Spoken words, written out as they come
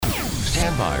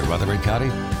Stand by, Rutherford County.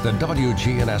 The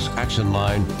WGNS Action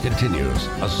Line continues.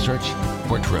 A search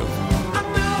for truth.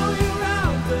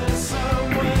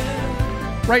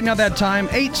 Right now that time,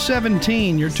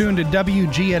 8:17, you're tuned to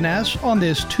WGNS on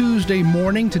this Tuesday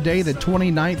morning, today the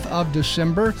 29th of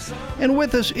December. And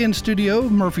with us in studio,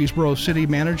 Murfreesboro City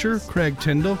Manager Craig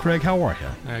Tyndall. Craig, how are you?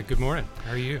 Good morning.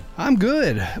 How are you? I'm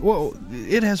good. Well,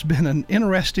 it has been an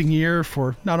interesting year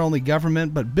for not only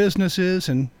government, but businesses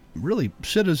and really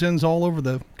citizens all over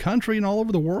the country and all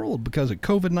over the world because of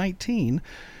COVID-19.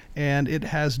 And it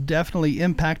has definitely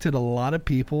impacted a lot of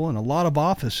people and a lot of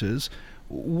offices.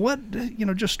 What,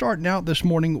 just starting out this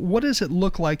morning, what does it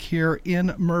look like here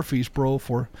in Murfreesboro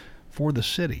for the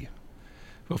city?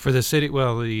 Well, for the city,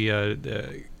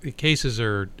 the cases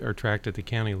are tracked at the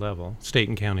county level, state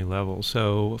and county level.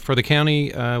 So for the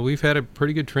county, we've had a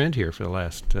pretty good trend here for the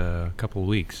last couple of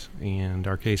weeks, and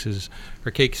our case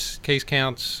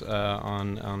counts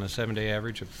on a 7-day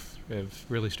average have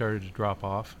really started to drop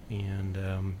off, and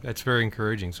that's very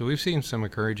encouraging. So we've seen some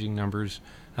encouraging numbers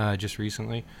just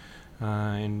recently.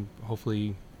 And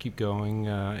hopefully keep going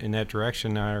in that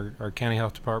direction. Our county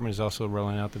health department is also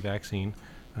rolling out the vaccine.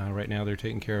 Right now they're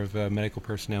taking care of medical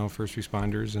personnel, first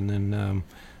responders, and then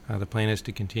the plan is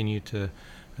to continue to,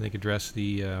 I think, address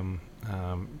the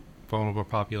vulnerable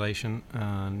population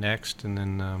next, and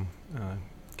then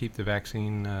keep the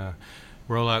vaccine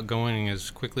rollout going as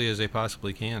quickly as they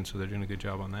possibly can. So they're doing a good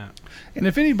job on that. And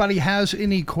if anybody has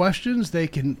any questions, they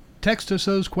can text us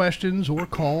those questions or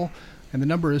call. And the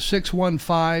number is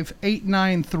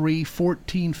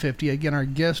 615-893-1450. Again, our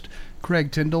guest,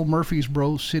 Craig Tyndall,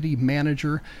 Murfreesboro City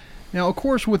Manager. Now, of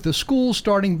course, with the schools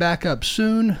starting back up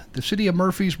soon, the city of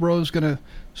Murfreesboro is going to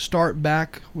start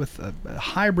back with a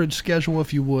hybrid schedule,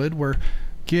 if you would, where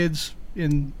kids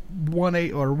in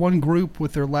one group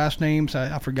with their last names,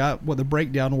 I forgot what the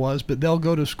breakdown was, but they'll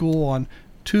go to school on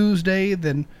Tuesday,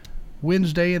 then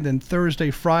Wednesday, and then Thursday,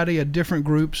 Friday, a different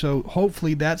group. So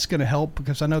hopefully that's going to help,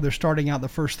 because I know they're starting out the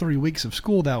first 3 weeks of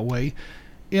school that way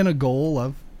in a goal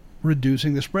of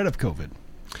reducing the spread of COVID.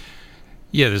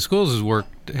 Yeah, the schools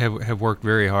have worked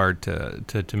very hard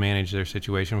to manage their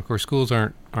situation. Of course, schools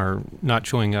are not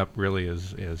showing up really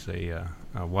as a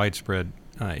widespread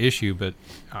issue, but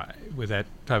with that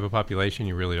type of population,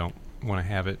 you really don't want to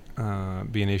have it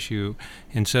be an issue.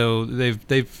 And so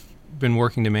they've been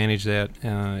working to manage that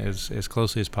as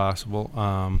closely as possible.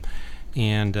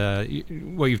 And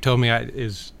what you've told me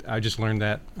is I just learned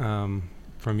that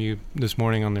from you this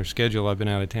morning on their schedule. I've been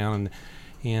out of town,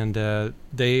 and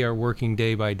they are working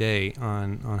day by day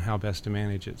on how best to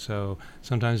manage it. So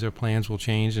sometimes their plans will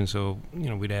change, and so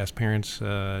we'd ask parents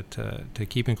to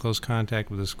keep in close contact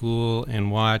with the school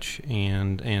and watch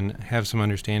and have some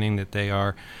understanding that they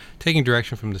are taking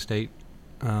direction from the state.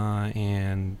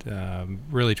 And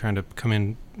really trying to come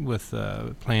in with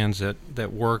plans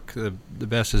that work the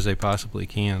best as they possibly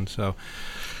can. So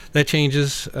that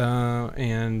changes,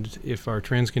 and if our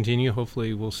trends continue,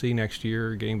 hopefully we'll see next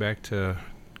year getting back to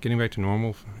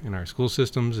normal in our school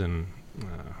systems and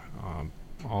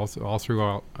all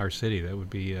throughout our city. That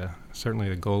would be certainly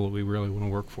the goal that we really want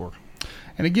to work for.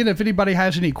 And again, if anybody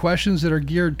has any questions that are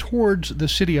geared towards the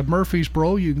city of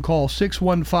Murfreesboro, you can call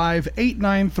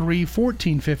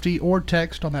 615-893-1450 or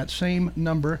text on that same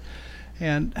number.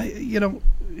 And,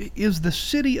 is the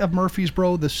city of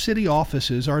Murfreesboro, the city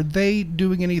offices, are they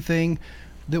doing anything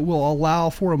that will allow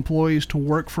for employees to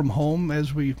work from home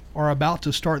as we are about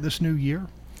to start this new year?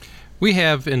 We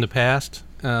have in the past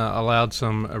allowed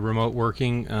some remote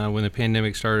working when the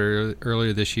pandemic started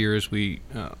earlier this year, as we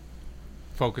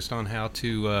focused on how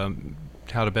to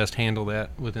best handle that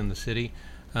within the city.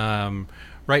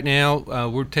 Right now,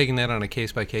 we're taking that on a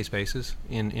case-by-case basis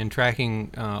in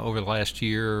tracking over the last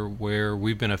year where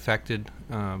we've been affected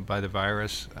by the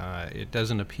virus. It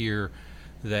doesn't appear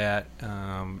that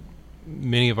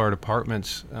many of our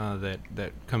departments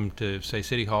that come to, say,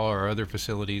 City Hall or other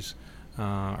facilities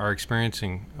are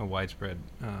experiencing a widespread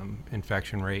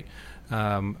infection rate.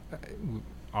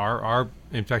 Our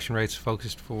infection rates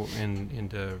focused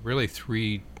into really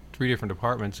three different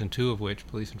departments, and two of which,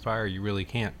 police and fire, you really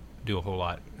can't do a whole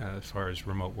lot as far as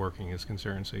remote working is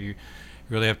concerned. So you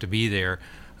really have to be there.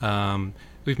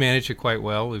 We've managed it quite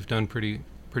well. We've done pretty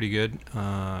good,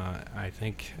 I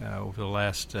think, over the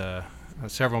last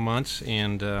several months,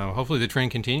 and hopefully the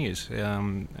trend continues.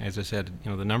 As I said,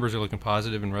 the numbers are looking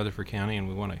positive in Rutherford County, and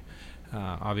we want to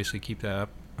obviously keep that up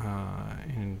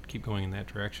and keep going in that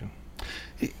direction.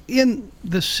 In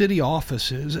the city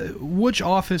offices, which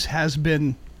office has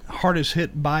been hardest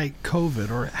hit by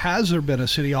COVID, or has there been a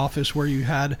city office where you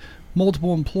had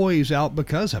multiple employees out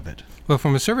because of it. Well,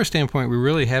 from a service standpoint, we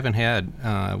really haven't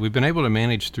had. We've been able to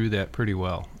manage through that pretty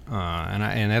well,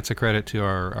 and that's a credit to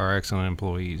our excellent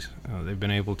employees. They've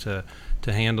been able to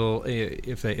handle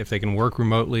if they can work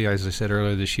remotely. As I said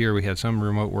earlier this year, we had some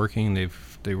remote working.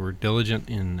 They were diligent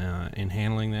in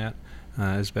handling that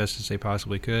as best as they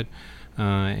possibly could.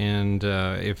 And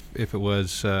if it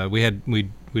was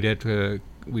we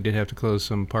did have to close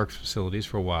some parks facilities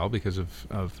for a while because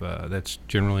of that's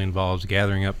generally involves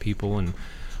gathering up people, and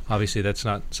obviously that's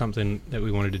not something that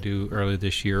we wanted to do earlier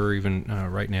this year or even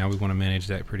right now. We want to manage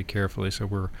that pretty carefully,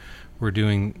 so we're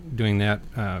doing that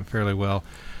fairly well.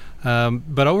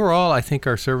 But overall, I think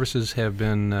our services have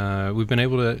been we've been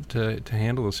able to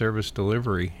handle the service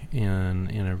delivery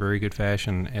in a very good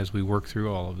fashion as we work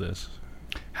through all of this.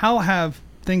 How have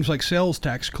things like sales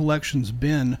tax collections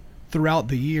been throughout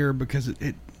the year? Because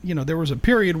it there was a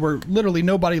period where literally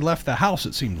nobody left the house,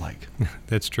 it seemed like.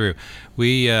 That's true.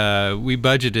 We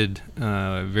budgeted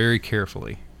very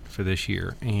carefully for this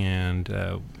year, and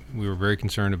we were very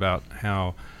concerned about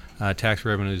how tax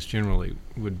revenues generally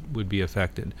would be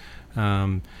affected,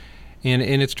 and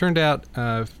it's turned out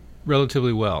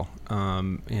relatively well,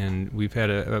 and we've had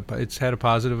it's had a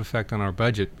positive effect on our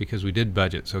budget because we did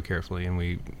budget so carefully, and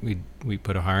we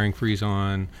put a hiring freeze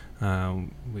on.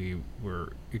 We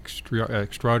were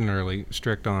extraordinarily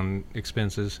strict on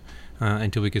expenses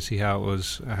until we could see how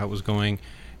it was going,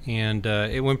 and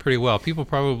it went pretty well. People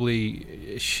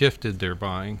probably shifted their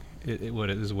buying.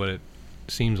 What it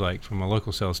seems like from a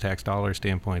local sales tax dollar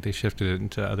standpoint, they shifted it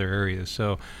into other areas.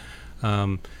 So,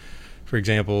 for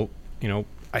example,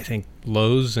 I think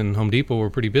Lowe's and Home Depot were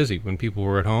pretty busy when people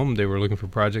were at home. They were looking for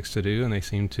projects to do, and they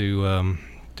seemed to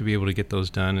be able to get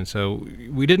those done. And so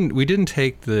we didn't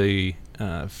take the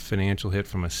financial hit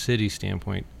from a city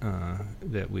standpoint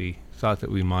that we thought that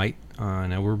we might.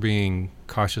 Now we're being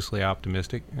cautiously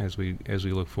optimistic as we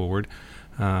look forward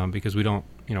because we don't.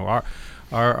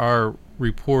 Our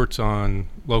reports on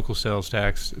local sales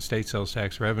tax, state sales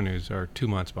tax revenues are 2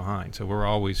 months behind. So we're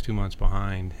always 2 months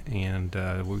behind, and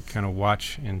we kind of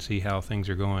watch and see how things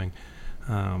are going.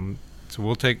 So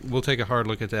we'll take a hard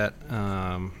look at that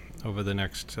over the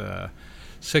next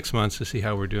 6 months to see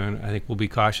how we're doing. I think we'll be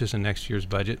cautious in next year's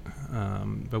budget,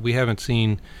 but we haven't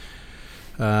seen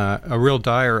a real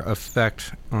dire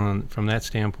effect from that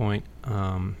standpoint.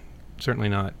 Certainly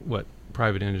not what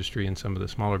private industry and some of the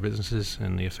smaller businesses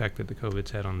and the effect that the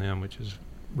COVID's had on them, which has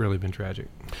really been tragic.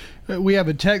 We have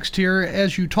a text here.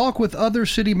 As you talk with other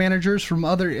city managers from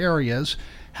other areas,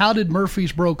 how did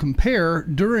Murfreesboro compare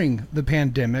during the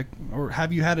pandemic, or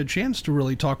have you had a chance to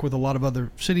really talk with a lot of other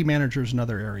city managers in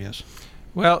other areas?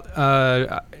 Well,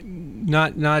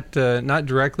 not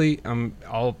directly.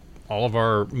 All of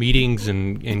our meetings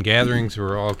and gatherings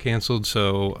were all canceled.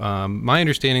 So my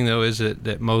understanding, though, is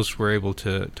that most were able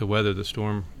to weather the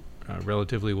storm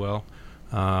relatively well.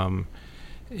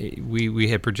 We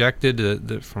had projected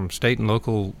that from state and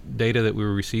local data that we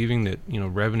were receiving that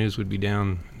revenues would be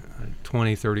down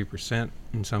 20-30%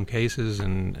 in some cases,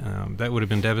 and that would have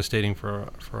been devastating for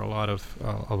a lot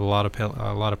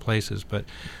of places. But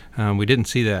we didn't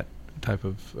see that type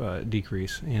of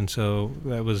decrease, and so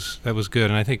that was good.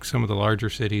 And I think some of the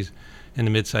larger cities and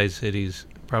the mid-sized cities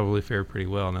probably fared pretty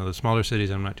well. Now the smaller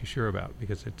cities I'm not too sure about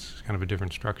because it's kind of a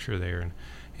different structure there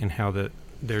and how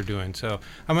they're doing. So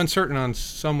I'm uncertain on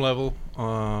some level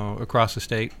across the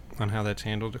state on how that's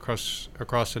handled. Across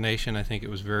the nation, I think it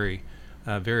was very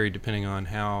depending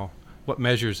on what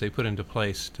measures they put into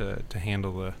place to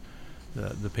handle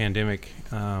the pandemic.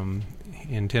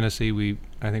 In Tennessee,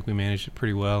 I think we managed it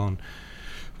pretty well, and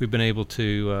we've been able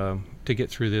to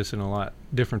get through this in a lot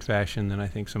different fashion than I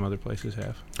think some other places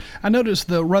have. I noticed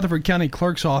the Rutherford County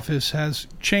Clerk's Office has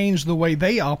changed the way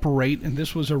they operate, and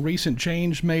this was a recent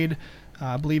change made,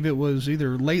 I believe it was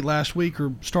either late last week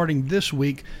or starting this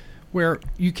week, where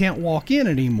you can't walk in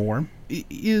anymore.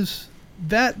 Is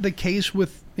that the case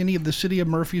with any of the City of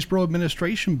Murfreesboro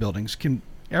administration buildings? Can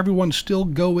everyone still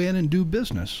go in and do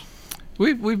business?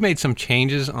 We've made some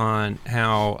changes on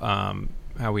how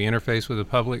we interface with the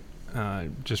public,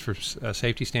 just for a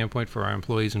safety standpoint for our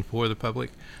employees and for the public.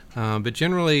 But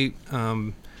generally,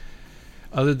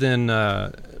 other than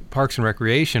Parks and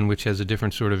Recreation, which has a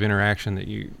different sort of interaction that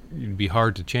you'd be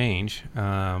hard to change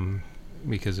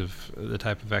because of the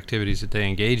type of activities that they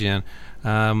engage in,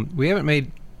 we haven't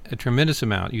made a tremendous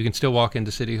amount. You can still walk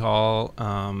into City Hall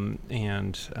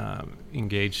and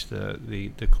engage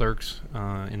the clerks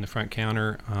in the front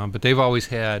counter, but they've always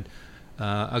had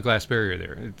a glass barrier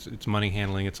there. It's money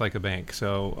handling. It's like a bank,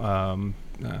 so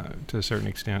to a certain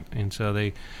extent, and so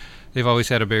they've always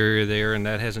had a barrier there, and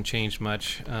that hasn't changed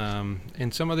much.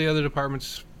 In some of the other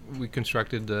departments, we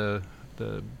constructed the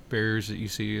barriers that you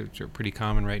see, which are pretty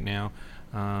common right now,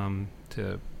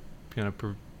 to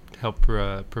help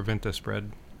prevent the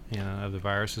spread of the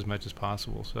virus as much as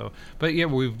possible. So, but yeah,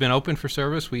 we've been open for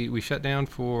service. We shut down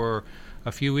for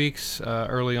a few weeks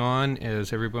early on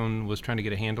as everyone was trying to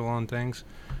get a handle on things.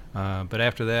 But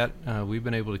after that, we've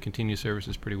been able to continue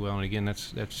services pretty well. And again,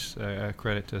 that's a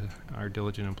credit to our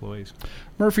diligent employees.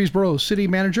 Murfreesboro City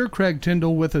Manager Craig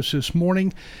Tyndall with us this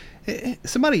morning.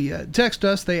 Somebody texted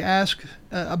us. They asked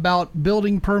about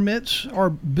building permits. Are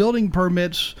building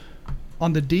permits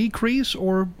on the decrease,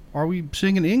 or are we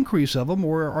seeing an increase of them,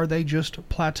 or are they just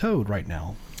plateaued right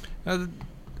now?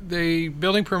 The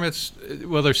building permits,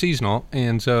 well, they're seasonal,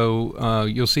 and so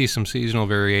you'll see some seasonal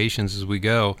variations as we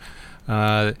go.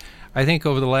 I think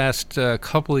over the last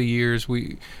couple of years,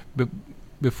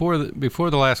 before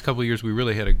the last couple of years, we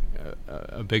really had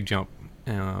a big jump.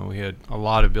 We had a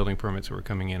lot of building permits that were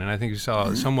coming in, and I think we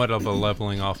saw somewhat of a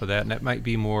leveling off of that, and that might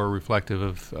be more reflective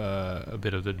of a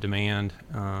bit of the demand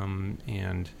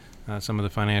and some of the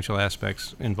financial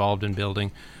aspects involved in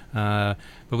building. But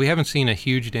we haven't seen a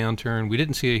huge downturn. We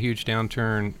didn't see a huge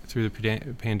downturn through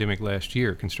the pandemic last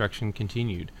year. Construction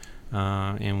continued.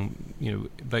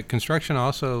 But construction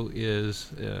also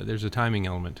is, there's a timing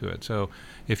element to it. So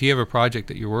if you have a project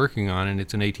that you're working on and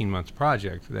it's an 18-month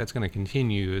project, that's going to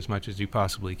continue as much as you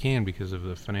possibly can because of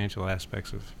the financial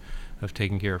aspects of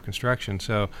taking care of construction.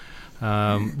 So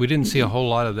we didn't see a whole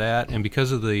lot of that, and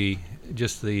because of the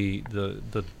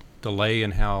delay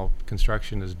in how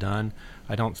construction is done,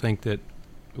 I don't think that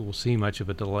we'll see much of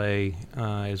a delay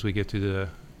as we get through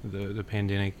the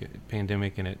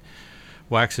pandemic and it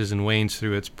waxes and wanes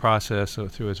through its process, so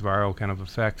through its viral kind of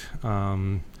effect.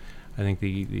 I think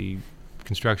the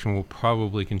construction will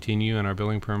probably continue, and our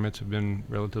building permits have been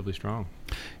relatively strong.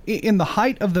 In the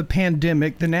height of the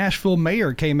pandemic, the Nashville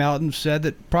mayor came out and said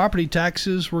that property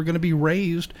taxes were going to be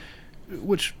raised,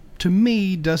 which to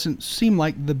me doesn't seem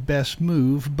like the best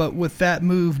move. But with that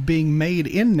move being made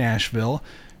in Nashville,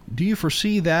 do you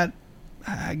foresee that,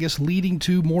 I guess, leading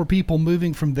to more people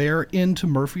moving from there into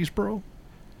Murfreesboro?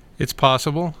 It's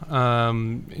possible.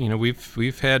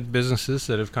 We've had businesses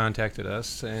that have contacted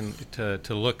us and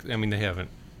to look. I mean, they haven't.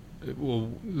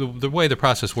 Well, the way the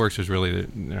process works is really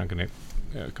that they're not going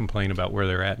to complain about where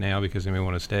they're at now because they may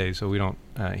want to stay. So we don't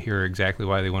hear exactly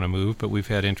why they want to move. But we've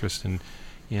had interest in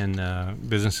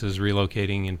businesses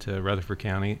relocating into Rutherford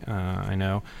County. I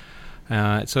know.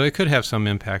 So it could have some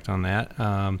impact on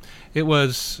that. It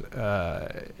was,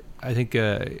 I think,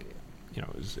 it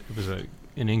was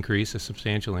an increase, a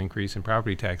substantial increase in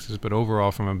property taxes, but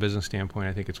overall, from a business standpoint,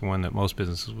 I think it's one that most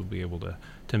businesses will be able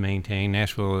to maintain.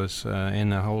 Nashville is,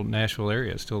 and the whole Nashville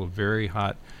area is still a very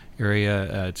hot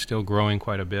area. It's still growing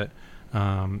quite a bit.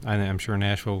 I'm sure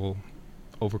Nashville will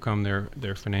overcome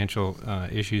their financial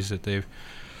issues that they've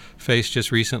faced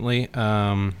just recently.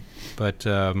 But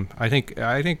I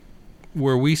think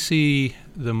where we see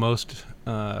the most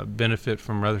benefit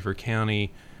from Rutherford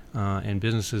County and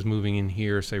businesses moving in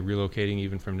here, say relocating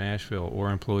even from Nashville,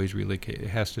 or employees relocate, it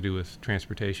has to do with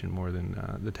transportation more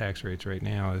than the tax rates right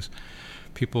now. Is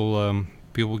people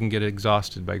can get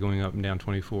exhausted by going up and down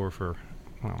 24 for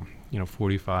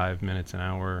 45 minutes, an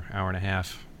hour and a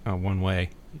half one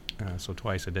way, so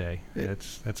twice a day.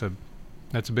 That's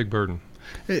a big burden.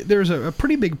 There's a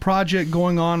pretty big project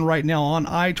going on right now on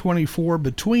I-24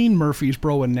 between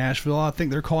Murfreesboro and Nashville. I think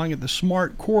they're calling it the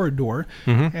Smart Corridor,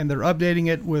 and they're updating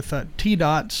it with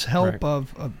TDOT's help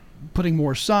of putting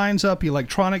more signs up,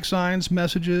 electronic signs,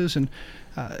 messages, and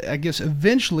I guess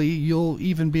eventually you'll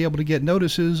even be able to get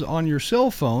notices on your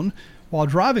cell phone while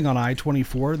driving on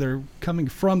I-24. They're coming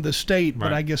from the state,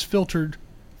 but I guess filtered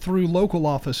through local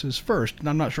offices first. And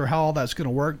I'm not sure how all that's going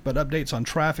to work, but updates on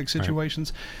traffic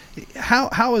situations. Right.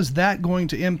 How is that going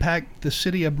to impact the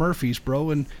city of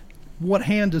Murfreesboro, and what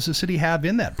hand does the city have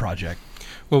in that project?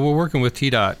 Well, we're working with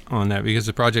TDOT on that because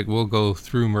the project will go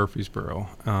through Murfreesboro,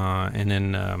 and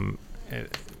then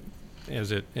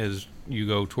as you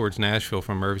go towards Nashville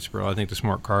from Murfreesboro, I think the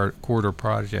Smart Corridor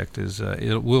project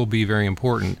it will be very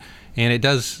important. And it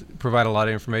does provide a lot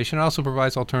of information. It also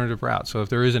provides alternative routes. So if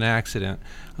there is an accident,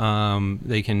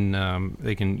 they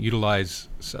can utilize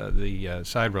the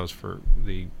side roads for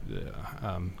the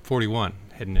 41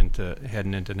 heading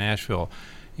into Nashville.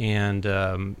 And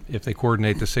if they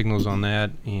coordinate the signals on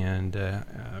that and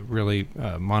really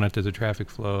monitor the traffic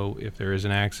flow, if there is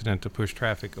an accident, to push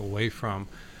traffic away from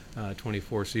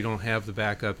 24, so you don't have the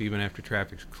backup even after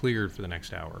traffic's cleared for the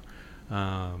next hour.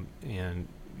 And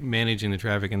managing the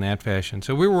traffic in that fashion.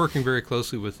 So we're working very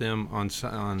closely with them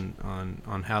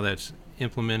on how that's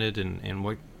implemented and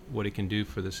what it can do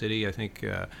for the city. I think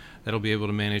that'll be able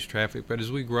to manage traffic. But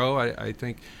as we grow, I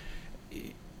think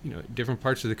different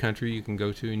parts of the country you can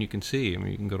go to and you can see. I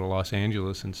mean, you can go to Los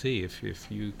Angeles and see. If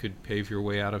you could pave your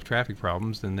way out of traffic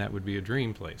problems, then that would be a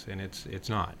dream place. And it's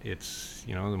not. It's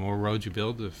the more roads you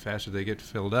build, the faster they get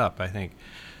filled up. I think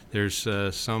there's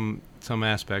some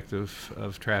aspect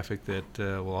of traffic that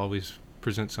will always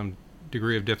present some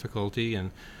degree of difficulty. And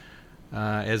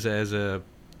as a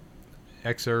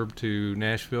exurb to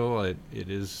Nashville, it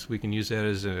is, we can use that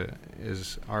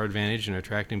as our advantage in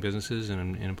attracting businesses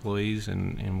and employees,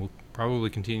 and we'll probably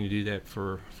continue to do that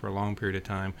for a long period of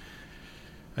time.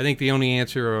 I think the only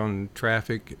answer on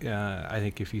traffic, I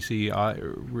think if we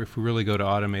really go to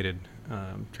automated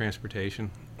transportation,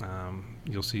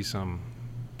 you'll see some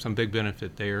big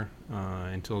benefit there.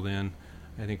 Until then,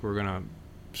 I think we're going to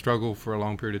struggle for a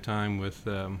long period of time with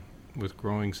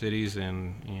growing cities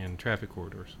and traffic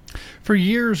corridors. For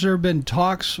years, there have been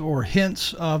talks or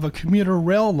hints of a commuter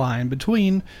rail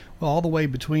line all the way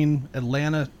between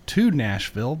Atlanta to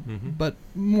Nashville, but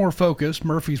more focused,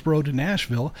 Murfreesboro to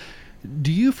Nashville.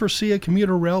 Do you foresee a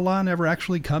commuter rail line ever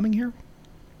actually coming here?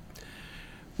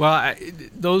 Well,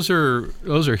 those are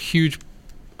huge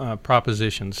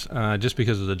propositions, just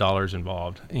because of the dollars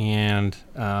involved. And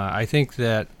I think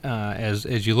that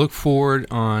as you look forward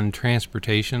on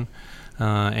transportation,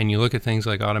 and you look at things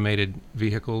like automated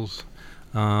vehicles,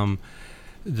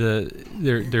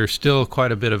 there's still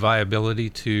quite a bit of viability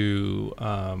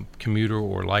to commuter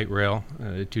or light rail,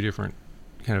 two different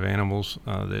kind of animals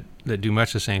that do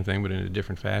much the same thing but in a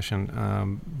different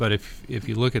fashion. But if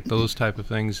you look at those type of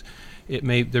things,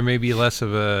 there may be less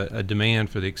of a demand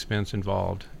for the expense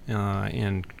involved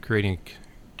in creating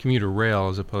commuter rail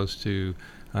as opposed to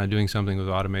doing something with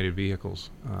automated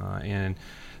vehicles. And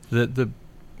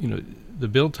the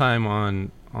build time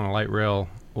on a light rail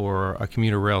or a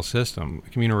commuter rail system. A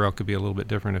commuter rail could be a little bit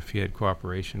different if you had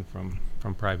cooperation from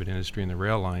private industry in the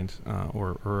rail lines,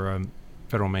 or a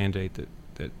federal mandate that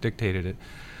dictated it.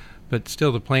 But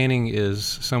still, the planning is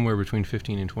somewhere between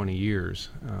 15 and 20 years.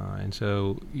 And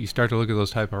so you start to look at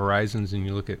those type of horizons, and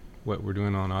you look at what we're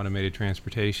doing on automated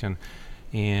transportation,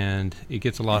 and it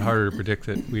gets a lot harder to predict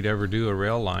that we'd ever do a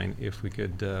rail line if we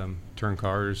could turn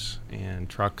cars and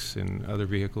trucks and other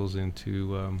vehicles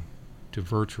into to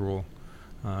virtual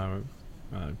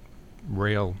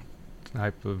rail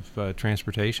type of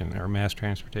transportation or mass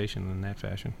transportation in that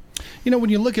fashion. When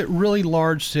you look at really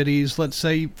large cities, let's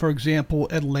say, for example,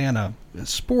 Atlanta,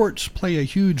 sports play a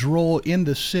huge role in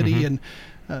the city, and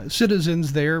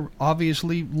citizens there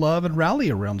obviously love and rally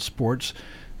around sports.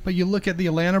 But you look at the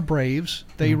Atlanta Braves,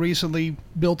 they recently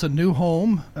built a new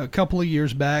home a couple of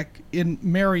years back in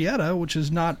Marietta, which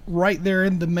is not right there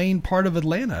in the main part of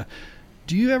Atlanta.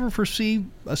 Do you ever foresee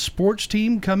a sports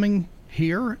team coming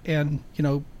here and,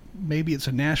 maybe it's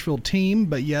a Nashville team,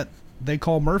 but yet they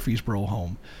call Murfreesboro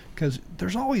home? Because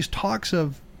there's always talks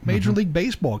of Major League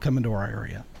Baseball coming to our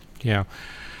area. Yeah.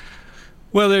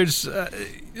 Well, there's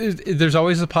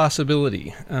always a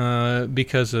possibility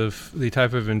because of the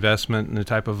type of investment and the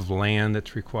type of land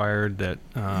that's required, that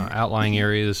outlying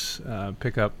areas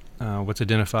pick up what's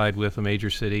identified with a major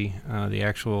city, the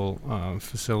actual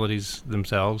facilities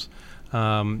themselves.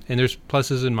 And there's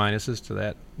pluses and minuses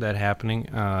to that happening.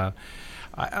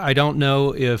 I don't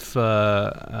know if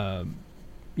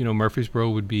Murfreesboro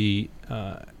would be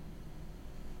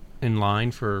in line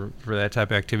for that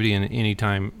type of activity in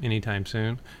anytime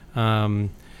soon.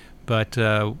 But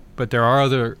there are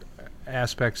other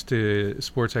aspects to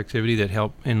sports activity that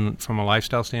help from a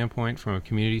lifestyle standpoint, from a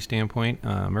community standpoint.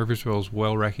 Murfreesboro is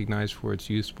well recognized for its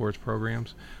youth sports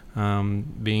programs,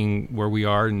 being where we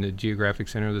are in the geographic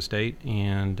center of the state,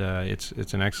 and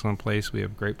it's an excellent place. We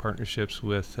have great partnerships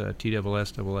with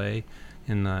TSSAA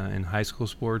in high school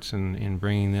sports and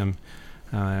bringing them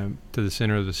to the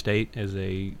center of the state as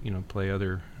they play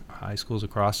other high schools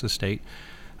across the state.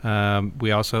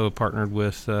 We also partnered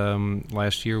with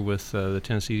last year with the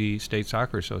Tennessee State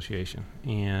Soccer Association,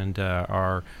 and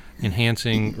are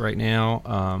enhancing right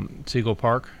now Siegel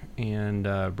Park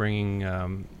and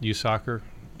bringing youth soccer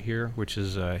here, which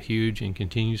is huge and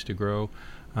continues to grow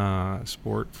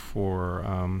sport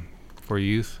for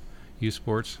youth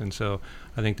sports. And so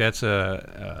I think that's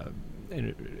an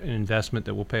investment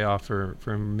that will pay off for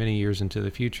many years into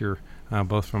the future,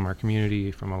 both from our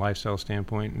community, from a lifestyle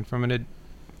standpoint, and from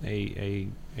a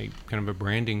kind of a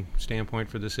branding standpoint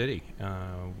for the city,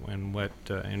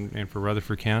 and for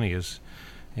Rutherford County as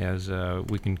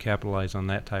we can capitalize on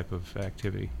that type of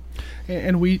activity.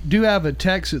 And we do have a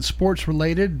text that's sports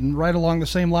related and right along the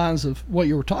same lines of what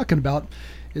you were talking about.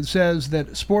 It says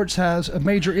that sports has a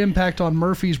major impact on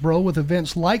Murfreesboro with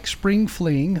events like Spring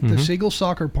Fling, the Siegel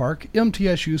Soccer Park,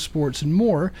 MTSU Sports, and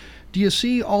more. Do you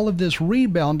see all of this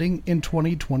rebounding in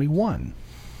 2021?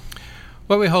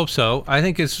 Well, we hope so. I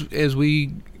think as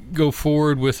we go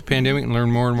forward with the pandemic and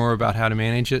learn more and more about how to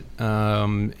manage it,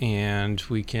 and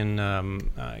we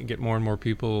can get more and more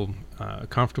people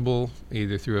comfortable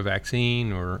either through a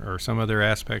vaccine or some other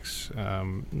aspects,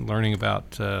 learning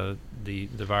about the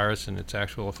virus and its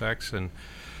actual effects, and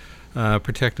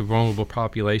protect the vulnerable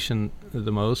population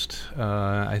the most.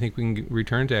 I think we can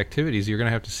return to activities. You're going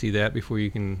to have to see that before you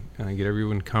can get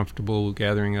everyone comfortable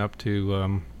gathering up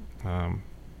to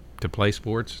play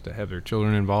sports, to have their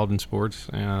children involved in sports,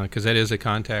 because that is a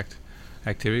contact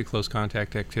activity, close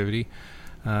contact activity.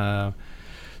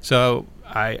 So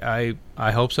I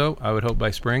hope so. I would hope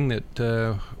by spring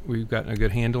that we've gotten a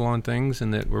good handle on things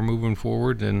and that we're moving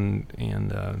forward, and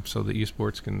so that youth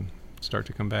sports can start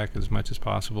to come back as much as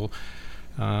possible.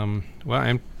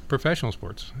 And professional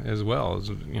sports as well. As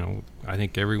I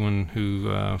think everyone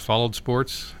who followed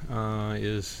sports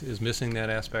is missing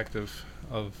that aspect of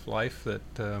life that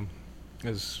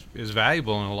is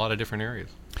valuable in a lot of different areas.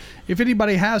 If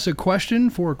anybody has a question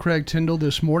for Craig Tindall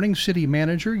this morning, City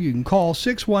Manager, you can call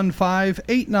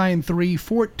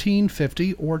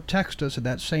 615-893-1450 or text us at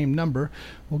that same number.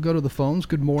 We'll go to the phones.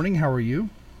 Good morning. How are you?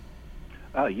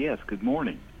 Yes, good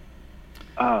morning.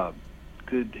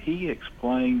 Could he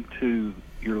explain to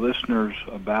your listeners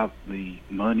about the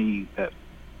money that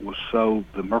was sold,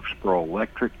 the Murfreesboro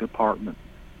Electric Department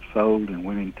sold and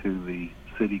went into the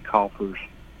city coffers?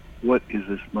 What is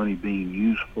this money being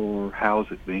used for? How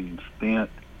is it being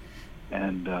spent?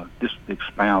 And just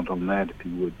expound on that, if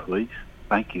you would, please.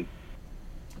 Thank you.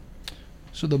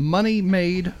 So the money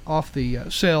made off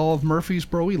the sale of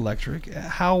Murfreesboro Electric,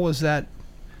 how was that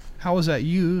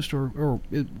used, or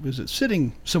is it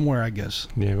sitting somewhere, I guess?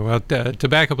 Yeah, well, to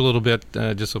back up a little bit,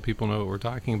 just so people know what we're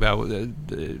talking about,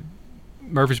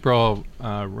 Murfreesboro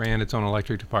ran its own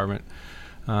electric department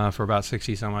for about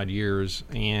 60 some odd years,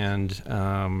 and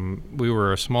we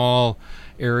were a small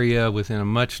area within a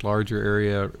much larger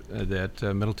area that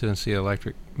Middle Tennessee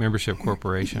Electric Membership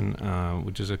Corporation,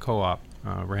 which is a co-op,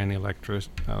 ran the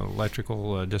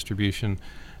electrical distribution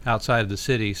outside of the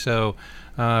city. So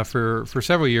for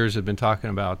several years have been talking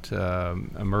about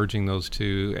merging those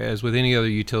two. As with any other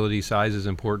utility, size is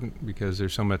important because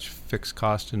there's so much fixed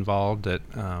cost involved that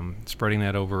spreading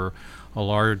that over a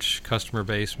large customer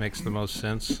base makes the most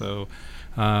sense. So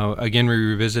again, we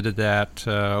revisited that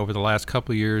over the last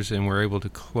couple of years, and we're able to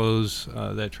close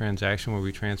that transaction where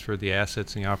we transferred the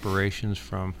assets and the operations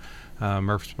from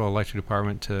Murfreesboro Electric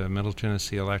Department to Middle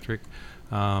Tennessee Electric.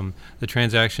 The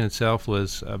transaction itself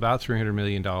was about $300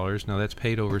 million. Now that's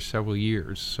paid over several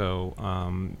years, so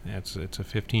it's a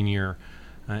 15-year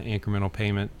incremental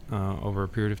payment over a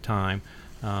period of time,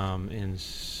 and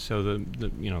so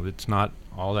it's not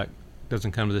all that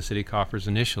doesn't come to the city coffers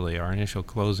initially. Our initial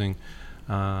closing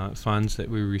funds that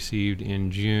we received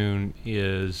in June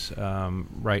is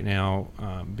right now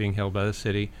being held by the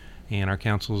city, and our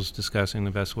council is discussing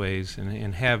the best ways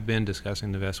and have been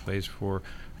discussing the best ways for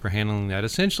handling that.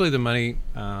 Essentially, the money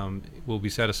will be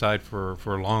set aside for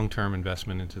long-term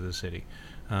investment into the city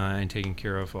and taking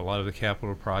care of a lot of the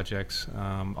capital projects,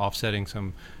 offsetting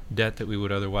some debt that we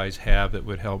would otherwise have that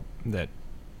would help, that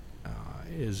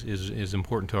is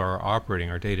important to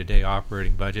our day-to-day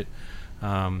operating budget.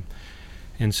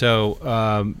 And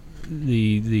so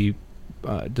the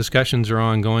discussions are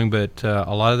ongoing, but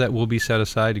a lot of that will be set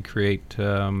aside to create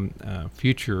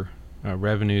future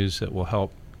revenues that will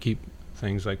help keep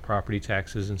things like property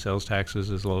taxes and sales taxes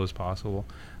as low as possible,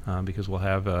 because we'll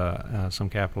have some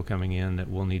capital coming in that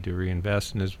we'll need to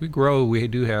reinvest. And as we grow, we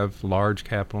do have large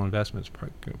capital investments,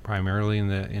 primarily in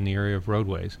the area of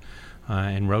roadways,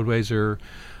 and roadways are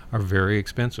very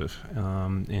expensive.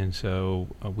 And so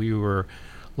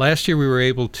last year we were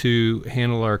able to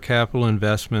handle our capital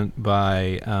investment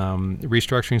by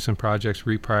restructuring some projects,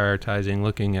 reprioritizing,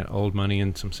 looking at old money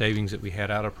and some savings that we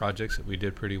had out of projects that we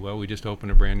did pretty well. We just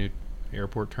opened a brand new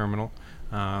airport terminal.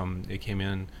 It came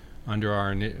in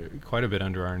quite a bit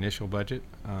under our initial budget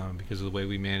because of the way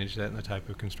we managed that and the type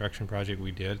of construction project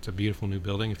we did. It's a beautiful new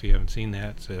building. If you haven't seen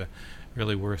that, it's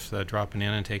really worth dropping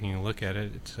in and taking a look at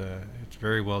it. It's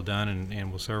very well done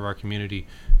and will serve our community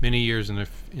many years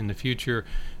in the future.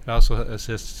 It also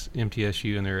assists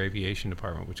MTSU in their aviation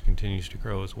department, which continues to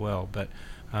grow as well. But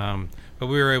we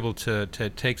were able to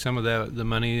take some of the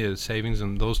money, the savings,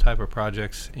 and those type of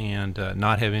projects, and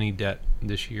not have any debt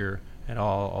this year at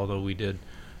all. Although we did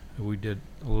a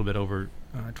little bit over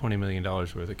 $20 million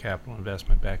worth of capital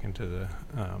investment back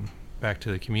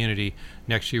to the community.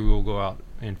 Next year we will go out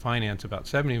and finance about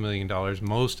 $70 million.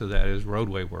 Most of that is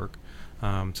roadway work.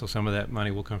 So some of that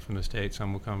money will come from the state,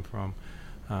 some will come from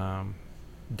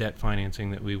debt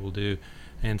financing that we will do,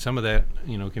 and some of that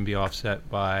can be offset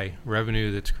by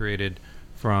revenue that's created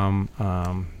from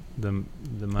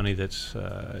the money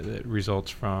that results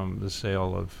from the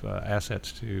sale of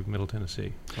assets to Middle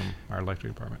Tennessee from our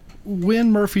electric department.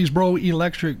 When Murfreesboro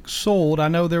Electric sold, I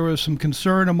know there was some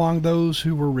concern among those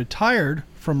who were retired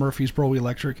from Murfreesboro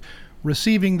Electric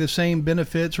receiving the same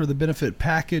benefits or the benefit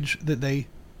package that they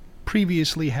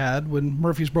previously had when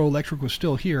Murfreesboro Electric was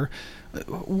still here.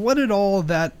 What did all of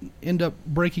that end up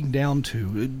breaking down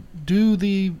to? Do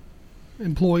the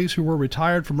employees who were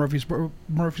retired from Murfreesboro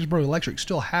Electric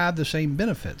still have the same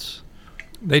benefits?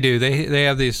 They do. They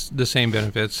have the same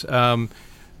benefits.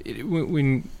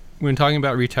 When talking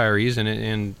about retirees,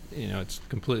 and it's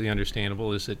completely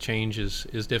understandable, is that change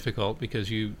is difficult because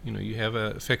you have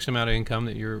a fixed amount of income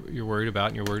that you're worried about,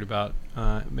 and you're worried about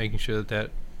making sure that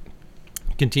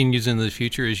continues into the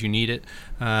future as you need it.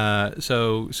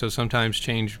 So sometimes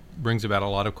change brings about a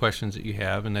lot of questions that you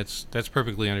have, and that's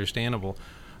perfectly understandable.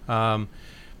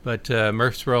 But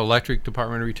Murfreesboro Electric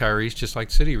Department retirees, just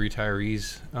like city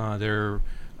retirees, their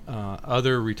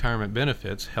other retirement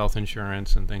benefits, health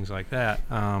insurance and things like that,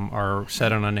 are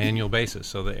set on an annual basis,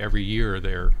 so that every year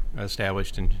they're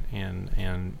established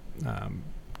and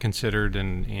considered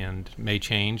and may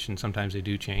change, and sometimes they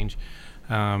do change.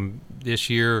 This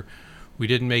year, we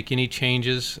didn't make any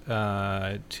changes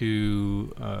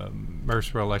to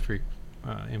Murfreesboro Electric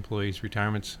employees'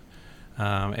 retirements.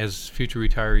 As future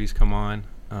retirees come on,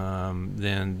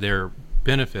 then their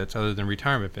benefits, other than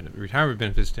retirement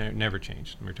benefits never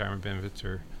change. Retirement benefits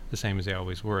are the same as they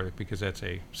always were because that's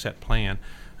a set plan.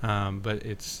 But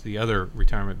it's the other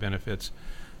retirement benefits;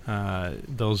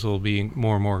 those will be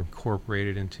more and more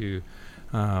incorporated into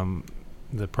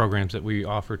the programs that we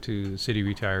offer to city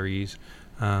retirees.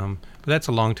 But that's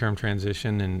a long-term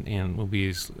transition, and will be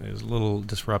as little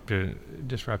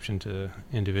disruption to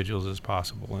individuals as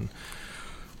possible. And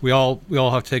we all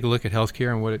have to take a look at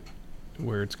healthcare and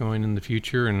where it's going in the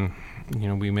future, and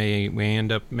we may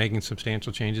end up making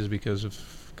substantial changes because of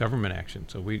government action.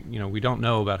 So we don't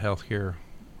know about healthcare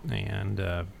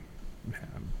and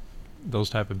those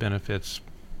type of benefits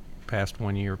past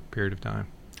 1 year period of time.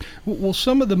 Will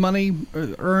some of the money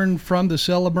earned from the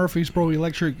sale of Murfreesboro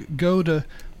Electric go to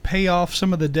pay off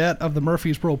some of the debt of the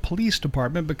Murfreesboro Police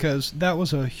Department? Because that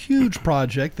was a huge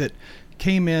project that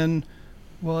came in.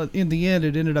 Well, in the end,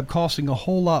 it ended up costing a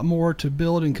whole lot more to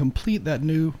build and complete that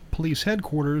new police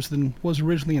headquarters than was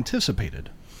originally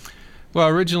anticipated. Well,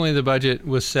 originally the budget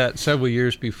was set several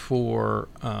years before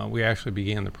we actually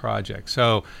began the project.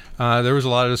 So there was a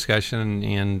lot of discussion,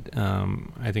 and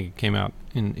I think it came out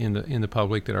in the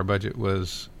public that our budget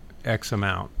was X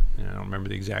amount. I don't remember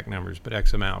the exact numbers, but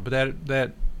X amount. But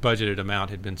that budgeted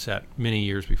amount had been set many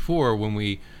years before when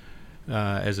we,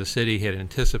 as a city, had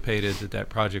anticipated that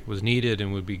project was needed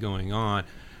and would be going on.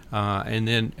 And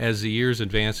then as the years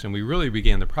advanced and we really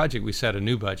began the project, we set a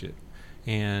new budget.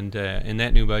 And in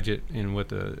that new budget, in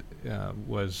what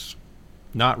was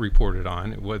not reported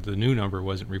on, what the new number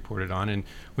wasn't reported on. And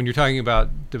when you're talking about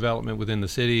development within the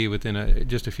city, within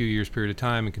just a few years period of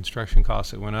time, and construction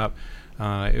costs that went up,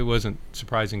 it wasn't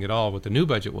surprising at all what the new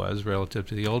budget was relative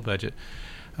to the old budget.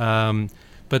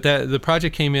 But the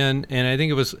project came in, and I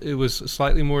think it was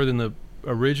slightly more than the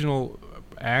original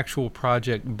actual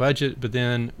project budget. But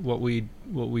then what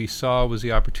we saw was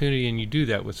the opportunity, and you do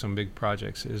that with some big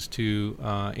projects, is to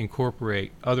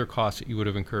incorporate other costs that you would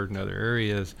have incurred in other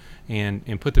areas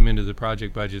and put them into the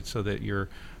project budget so that you're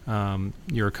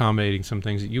accommodating some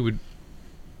things that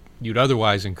you'd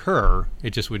otherwise incur.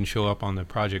 It just wouldn't show up on the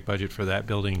project budget for that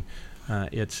building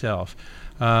itself.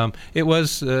 It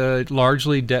was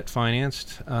largely debt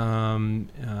financed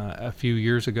a few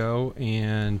years ago,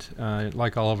 and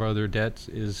like all of our other debts,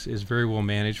 is very well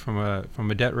managed from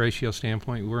a debt ratio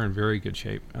standpoint. We're in very good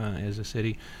shape as a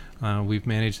city. We've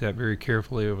managed that very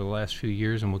carefully over the last few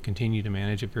years, and we'll continue to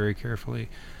manage it very carefully.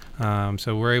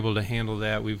 So we're able to handle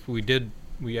that. We did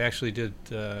we actually did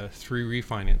 3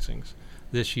 refinancings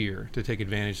this year to take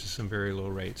advantage of some very low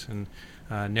rates. And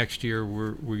next year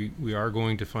we are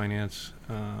going to finance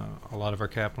a lot of our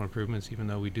capital improvements, even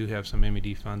though we do have some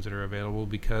MED funds that are available,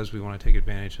 because we want to take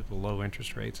advantage of the low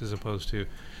interest rates, as opposed to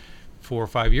 4 or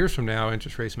 5 years from now,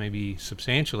 interest rates may be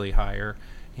substantially higher.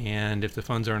 And if the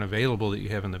funds aren't available that you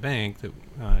have in the bank that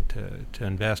to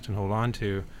invest and hold on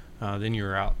to, then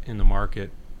you're out in the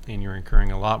market and you're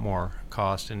incurring a lot more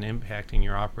cost and impacting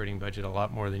your operating budget a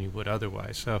lot more than you would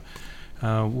otherwise. So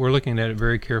we're looking at it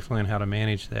very carefully on how to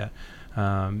manage that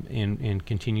and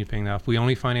continue paying that off. We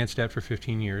only finance debt for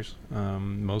 15 years.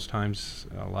 Most times,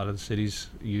 a lot of the cities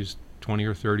use 20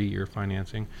 or 30-year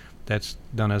financing. That's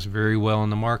done us very well in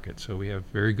the market. So we have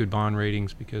very good bond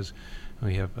ratings because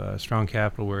we have strong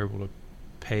capital. We're able to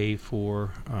pay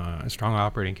for a strong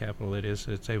operating capital.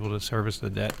 It's able to service the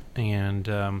debt, and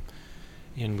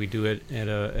we do it at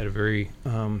a very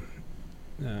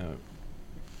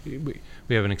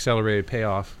we have an accelerated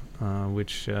payoff,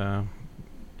 which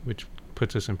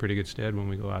puts us in pretty good stead when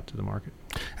we go out to the market.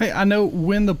 Hey, I know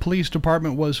when the police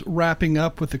department was wrapping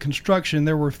up with the construction,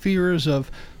 there were fears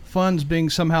of funds being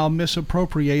somehow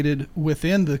misappropriated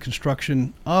within the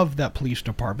construction of that police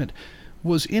department.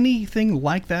 Was anything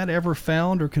like that ever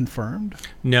found or confirmed?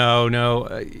 No.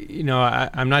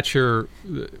 I'm not sure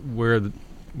where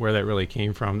that really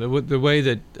came from. The way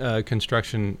that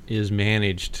construction is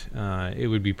managed, it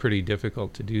would be pretty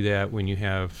difficult to do that when you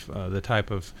have the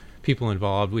type of people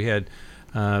involved. We had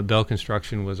Bell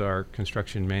Construction was our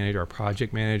construction manager, our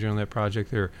project manager on that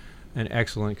project. They're an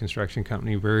excellent construction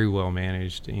company, very well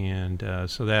managed, and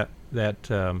so that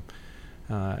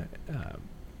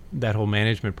whole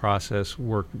management process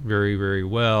worked very, very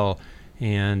well.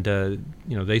 And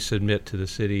they submit to the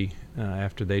city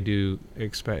after they do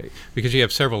expect, because you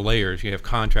have several layers. You have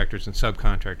contractors and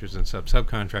subcontractors and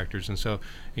subcontractors, and so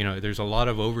there's a lot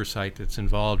of oversight that's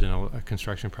involved in a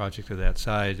construction project of that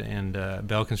size. And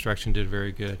Bell Construction did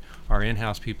very good. Our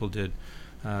in-house people did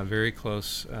very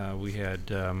close. We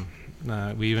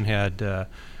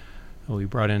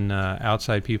brought in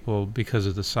outside people because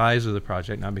of the size of the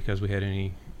project, not because we had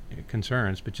any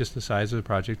concerns, but just the size of the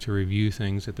project, to review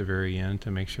things at the very end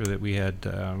to make sure that we had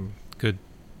good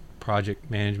project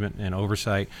management and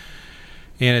oversight.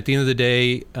 And at the end of the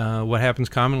day, what happens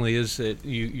commonly is that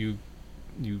you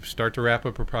start to wrap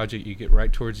up a project, you get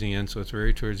right towards the end, so it's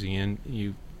very towards the end,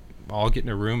 you all get in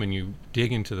a room and you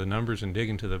dig into the numbers and dig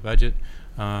into the budget,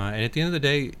 and at the end of the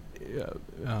day,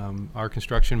 our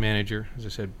construction manager, as I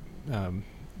said,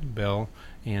 Bell,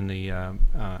 and the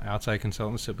outside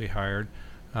consultants that we hired,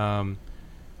 I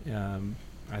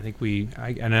think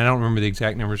and I don't remember the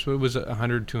exact numbers, but it was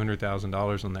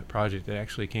 $200,000 on that project that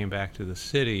actually came back to the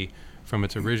city from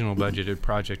its original budgeted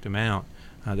project amount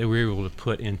that we were able to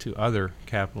put into other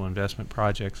capital investment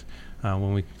projects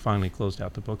when we finally closed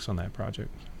out the books on that project.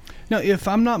 Now, if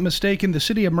I'm not mistaken, the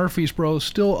city of Murfreesboro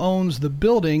still owns the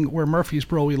building where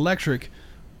Murfreesboro Electric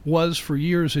was for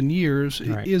years and years.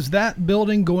 Right. Is that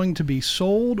building going to be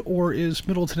sold, or is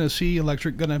Middle Tennessee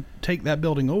Electric going to take that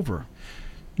building over?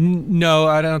 No,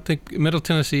 I don't think Middle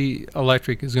Tennessee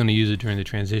Electric is going to use it during the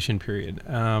transition period.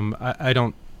 I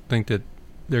don't think that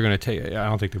they're going to take. I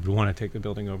don't think they would want to take the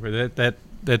building over.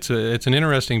 It's an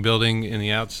interesting building in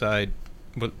the outside.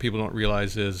 What people don't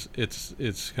realize is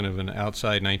it's kind of an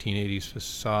outside 1980s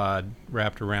facade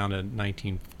wrapped around a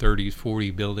 1930s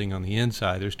 40 building on the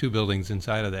inside. There's 2 buildings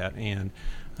inside of that, and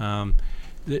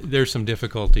there's some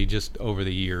difficulty just over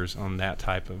the years on that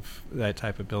type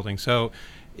of building. So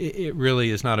it really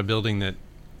is not a building that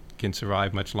can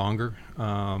survive much longer,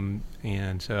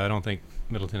 and so I don't think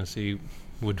Middle Tennessee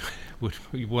would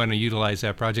want to utilize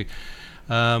that project,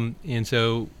 and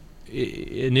so.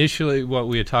 Initially, what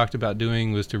we had talked about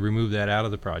doing was to remove that out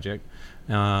of the project,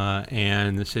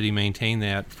 and the city maintained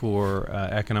that for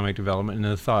economic development. And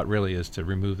the thought really is to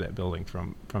remove that building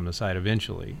from the site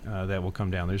eventually. That will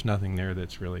come down. There's nothing there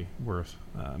that's really worth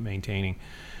maintaining,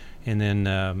 and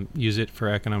then use it for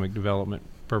economic development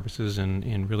purposes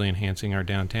and really enhancing our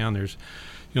downtown.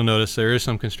 You'll notice there is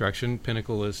some construction.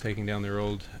 Pinnacle is taking down their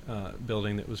old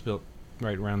building that was built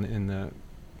right around in the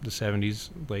 70s,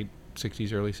 late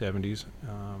 60s, early 70s.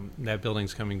 That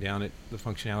building's coming down. The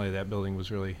functionality of that building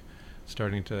was really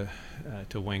starting to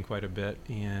wane quite a bit,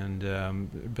 and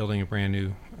building a brand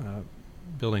new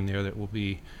building there that will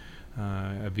be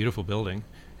a beautiful building.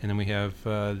 And then we have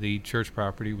the church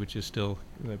property, which is still,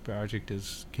 the project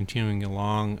is continuing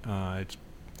along. It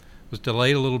was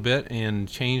delayed a little bit and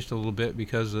changed a little bit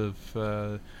because of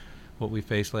what we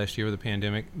faced last year with the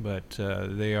pandemic, but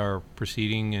they are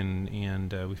proceeding,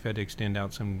 and we've had to extend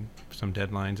out some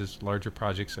deadlines as larger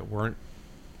projects that weren't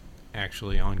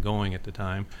actually ongoing at the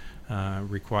time,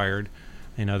 required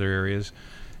in other areas.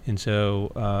 And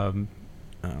so,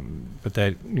 but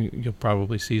that you'll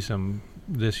probably see some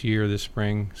this year, this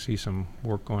spring, see some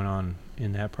work going on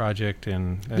in that project.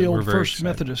 And the we're old very First excited.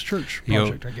 Methodist Church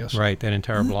project, I guess. Right, that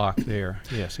entire block there.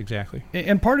 Yes, exactly.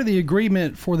 And part of the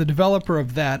agreement for the developer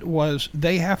of that was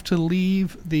they have to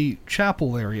leave the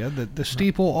chapel area, the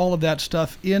steeple, all of that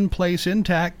stuff in place,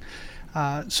 intact.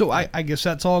 So I guess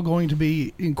that's all going to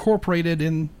be incorporated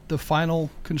in the final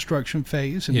construction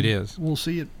phase. And it is. We'll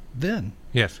see it then.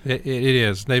 Yes, it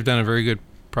is. They've done a very good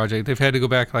project. They've had to go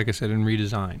back, like I said, and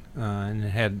redesign, and it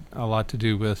had a lot to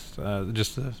do with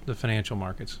just the financial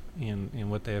markets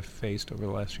and what they have faced over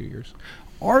the last few years.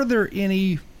 Are there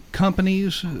any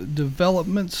companies,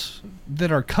 developments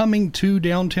that are coming to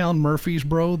downtown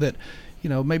Murfreesboro that,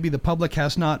 maybe the public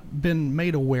has not been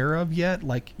made aware of yet,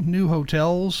 like new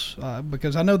hotels?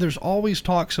 Because I know there's always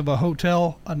talks of a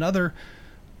hotel,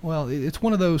 it's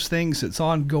one of those things that's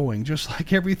ongoing, just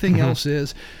like everything else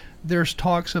is. There's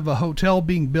talks of a hotel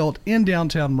being built in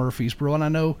downtown Murfreesboro, and I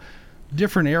know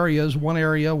different areas. One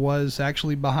area was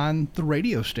actually behind the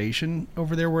radio station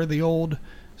over there where the old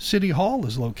City Hall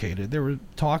is located. There were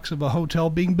talks of a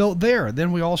hotel being built there.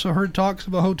 Then we also heard talks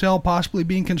of a hotel possibly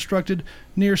being constructed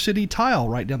near City Tile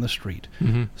right down the street.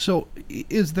 So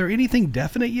is there anything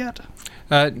definite yet?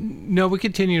 No, we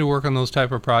continue to work on those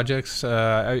type of projects.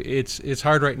 It's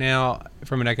hard right now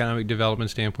from an economic development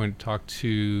standpoint to talk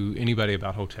to anybody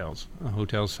about hotels.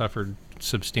 Hotels suffered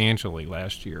substantially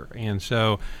last year. And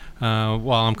so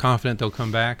while I'm confident they'll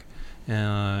come back,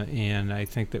 and I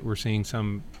think that we're seeing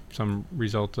some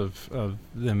result of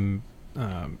them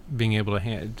being able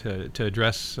to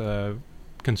address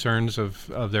concerns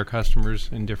of their customers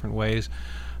in different ways.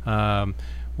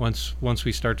 Once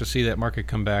we start to see that market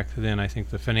come back, then I think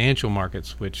the financial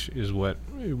markets, which is what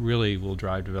really will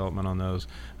drive development on those,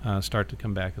 start to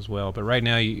come back as well. But right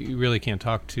now, you really can't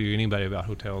talk to anybody about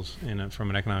hotels from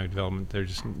an economic development.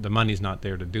 The money's not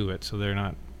there to do it, so they're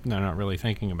not really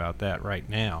thinking about that right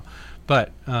now.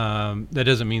 But that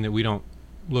doesn't mean that we don't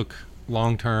look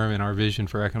long term in our vision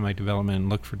for economic development and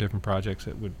look for different projects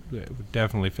that would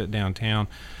definitely fit downtown.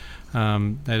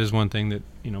 That is one thing that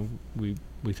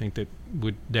we think that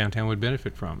downtown would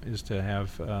benefit from, is to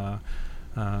have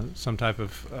some type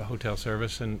of hotel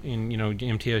service, and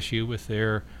MTSU with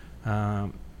their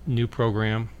new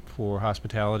program for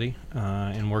hospitality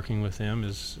and working with them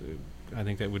I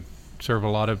think that would serve a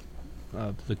lot of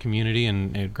the community,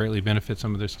 and it greatly benefit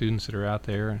some of the students that are out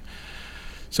there.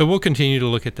 So we'll continue to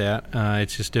look at that.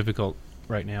 It's just difficult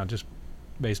right now, just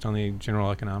based on the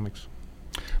general economics.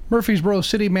 Murfreesboro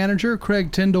City Manager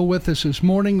Craig Tyndall with us this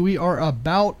morning. We are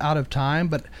about out of time,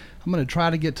 but I'm going to try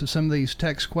to get to some of these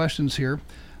text questions here.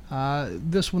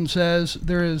 This one says,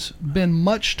 there has been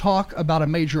much talk about a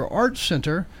major arts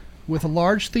center with a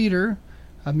large theater,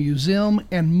 a museum,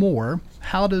 and more.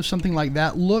 How does something like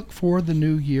that look for the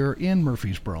new year in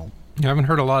Murfreesboro? I haven't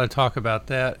heard a lot of talk about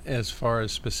that as far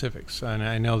as specifics, and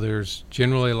I know there's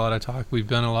generally a lot of talk. We've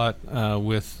done a lot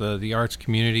with the arts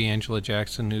community. Angela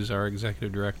Jackson, who's our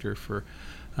executive director for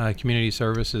community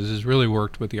services, has really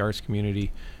worked with the arts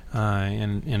community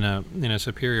in a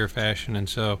superior fashion, and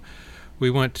so we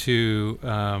want to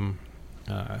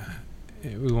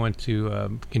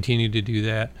continue to do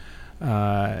that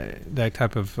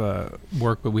type of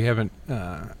work, but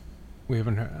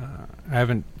I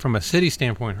haven't, from a city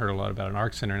standpoint, heard a lot about an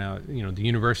arts center. Now, the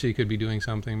university could be doing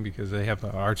something because they have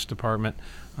an arts department,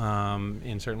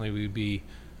 and certainly we'd be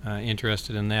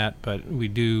interested in that. But we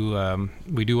do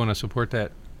want to support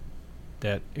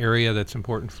that area that's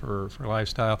important for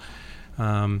lifestyle.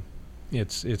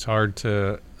 It's hard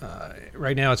to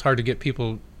right now. It's hard to get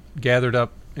people gathered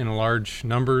up in large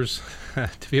numbers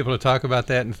to be able to talk about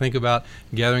that and think about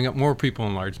gathering up more people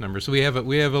in large numbers. So we have a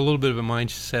little bit of a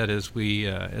mindset as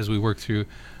we work through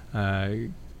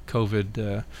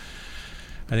COVID.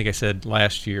 I think I said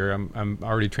last year I'm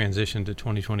already transitioned to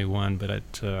 2021, but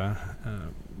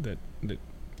that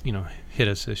hit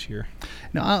us this year.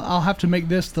 Now I'll have to make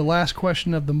this the last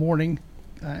question of the morning,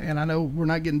 and I know we're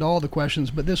not getting to all the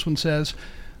questions, but this one says,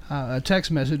 a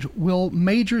text message, will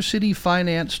major city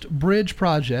financed bridge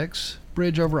projects,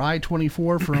 bridge over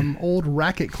I-24 from Old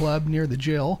Racket Club near the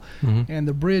jail, and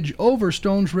the bridge over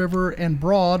Stones River and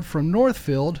Broad from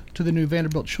Northfield to the new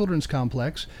Vanderbilt Children's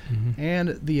Complex,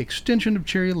 and the extension of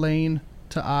Cherry Lane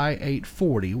to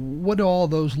I-840. What do all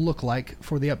those look like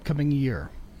for the upcoming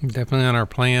year? Definitely on our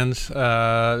plans.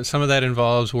 Some of that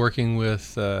involves working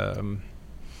with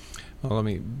Well, let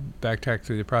me backtrack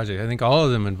through the project. I think all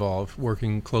of them involve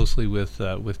working closely with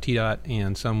TDOT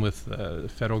and some with the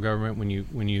federal government.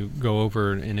 When you go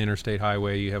over an interstate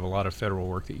highway, you have a lot of federal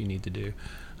work that you need to do,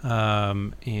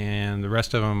 and the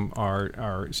rest of them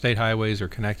are state highways or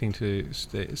connecting to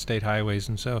state highways,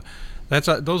 and so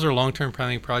those are long-term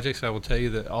planning projects. I will tell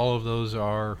you that all of those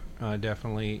are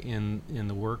definitely in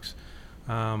the works.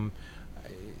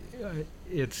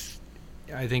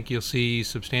 I think you'll see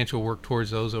substantial work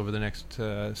towards those over the next,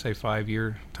 say,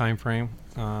 5-year time frame,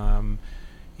 and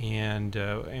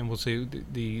we'll see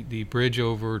the bridge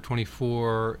over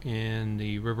 24 in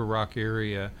the River Rock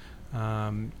area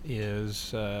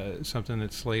is something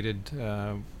that's slated.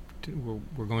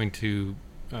 We're going to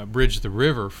bridge the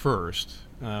river first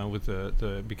with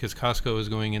because Costco is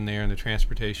going in there and the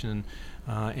transportation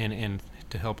and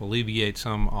to help alleviate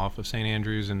some off of St.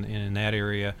 Andrews and in that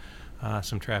area.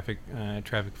 Some traffic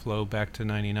flow back to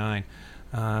 99.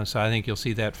 So I think you'll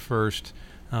see that first,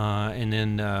 and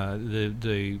then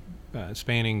the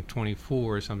spanning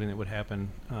 24 is something that would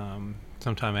happen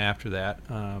sometime after that.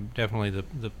 Definitely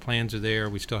the plans are there.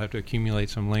 We still have to accumulate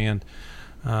some land.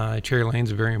 Cherry Lane's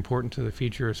very important to the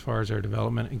future as far as our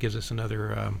development. It gives us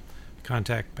another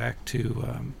contact back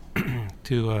to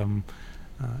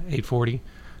 840,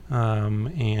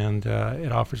 and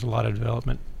it offers a lot of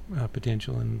development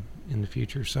potential in the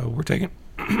future. So we're taking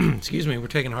we're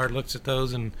taking hard looks at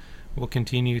those, and we'll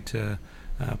continue to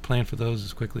plan for those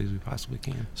as quickly as we possibly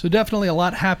can. So definitely a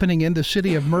lot happening in the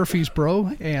city of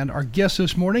Murfreesboro, and our guest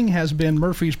this morning has been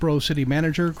Murfreesboro City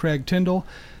Manager Craig Tindall.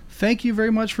 Thank you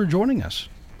very much for joining us.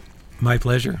 My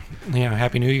pleasure. Yeah,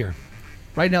 Happy New Year.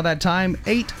 Right now that time,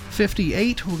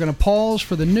 8:58. We're going to pause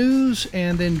for the news,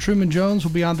 and then Truman Jones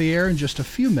will be on the air in just a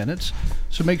few minutes,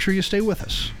 so make sure you stay with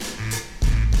us.